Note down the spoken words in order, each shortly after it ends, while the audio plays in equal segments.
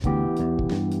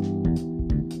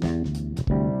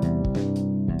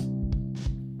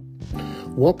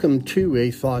Welcome to A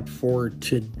Thought for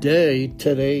Today.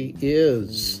 Today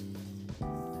is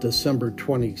December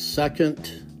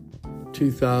 22nd,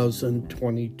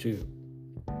 2022.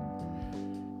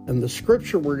 And the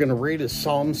scripture we're going to read is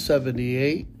Psalm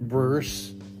 78,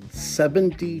 verse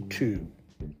 72.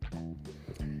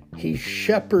 He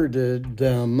shepherded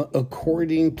them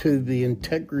according to the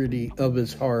integrity of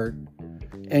his heart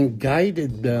and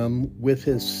guided them with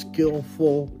his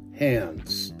skillful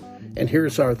hands. And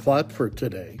here's our thought for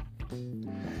today.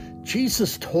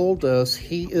 Jesus told us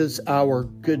he is our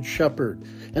good shepherd.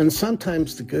 And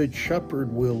sometimes the good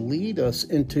shepherd will lead us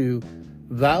into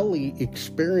valley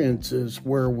experiences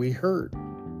where we hurt,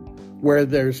 where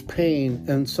there's pain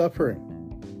and suffering.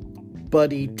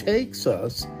 But he takes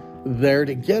us there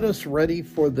to get us ready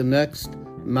for the next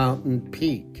mountain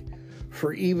peak,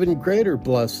 for even greater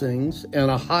blessings and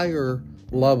a higher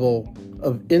level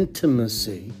of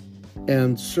intimacy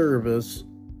and service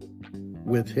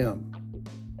with him.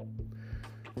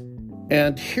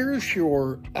 And here's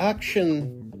your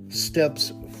action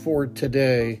steps for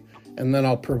today, and then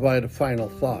I'll provide a final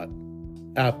thought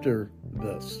after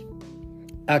this.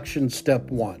 Action step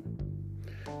 1.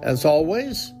 As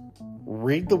always,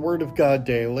 read the Word of God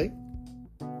daily,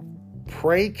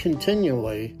 pray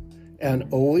continually, and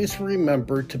always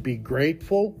remember to be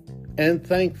grateful and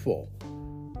thankful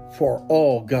for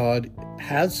all God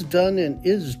has done and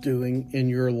is doing in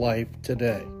your life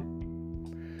today.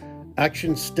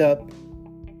 Action step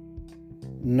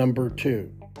number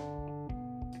 2.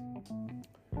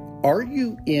 Are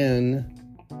you in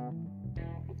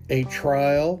a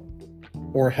trial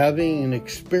or having an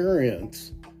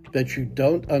experience that you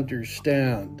don't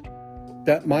understand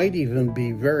that might even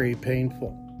be very painful?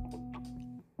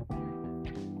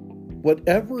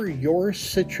 Whatever your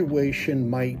situation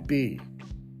might be,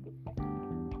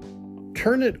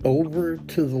 turn it over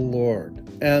to the Lord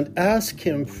and ask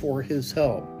him for his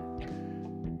help.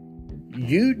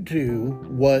 You do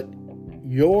what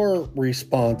you're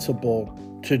responsible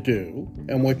to do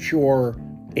and what you're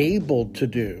able to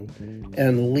do,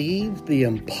 and leave the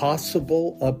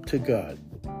impossible up to God.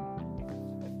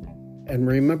 And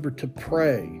remember to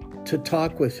pray, to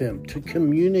talk with him, to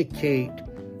communicate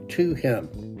to him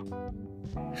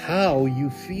how you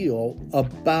feel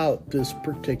about this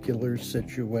particular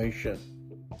situation.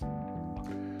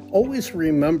 Always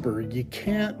remember, you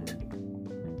can't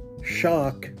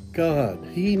shock God.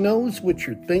 He knows what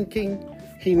you're thinking.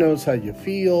 He knows how you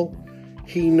feel.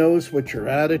 He knows what your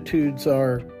attitudes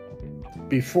are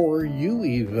before you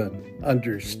even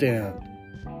understand.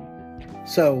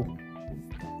 So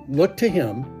look to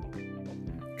him,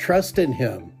 trust in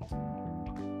him,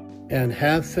 and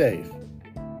have faith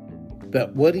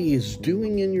that what he is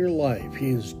doing in your life, he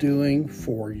is doing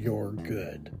for your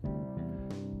good.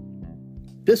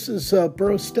 This is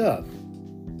Bro Steph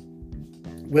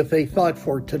with a thought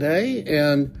for today,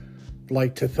 and I'd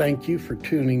like to thank you for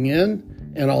tuning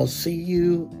in, and I'll see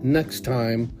you next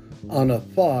time on a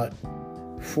thought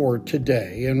for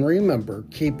today. And remember,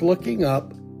 keep looking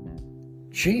up.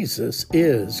 Jesus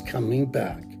is coming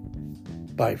back.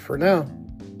 Bye for now.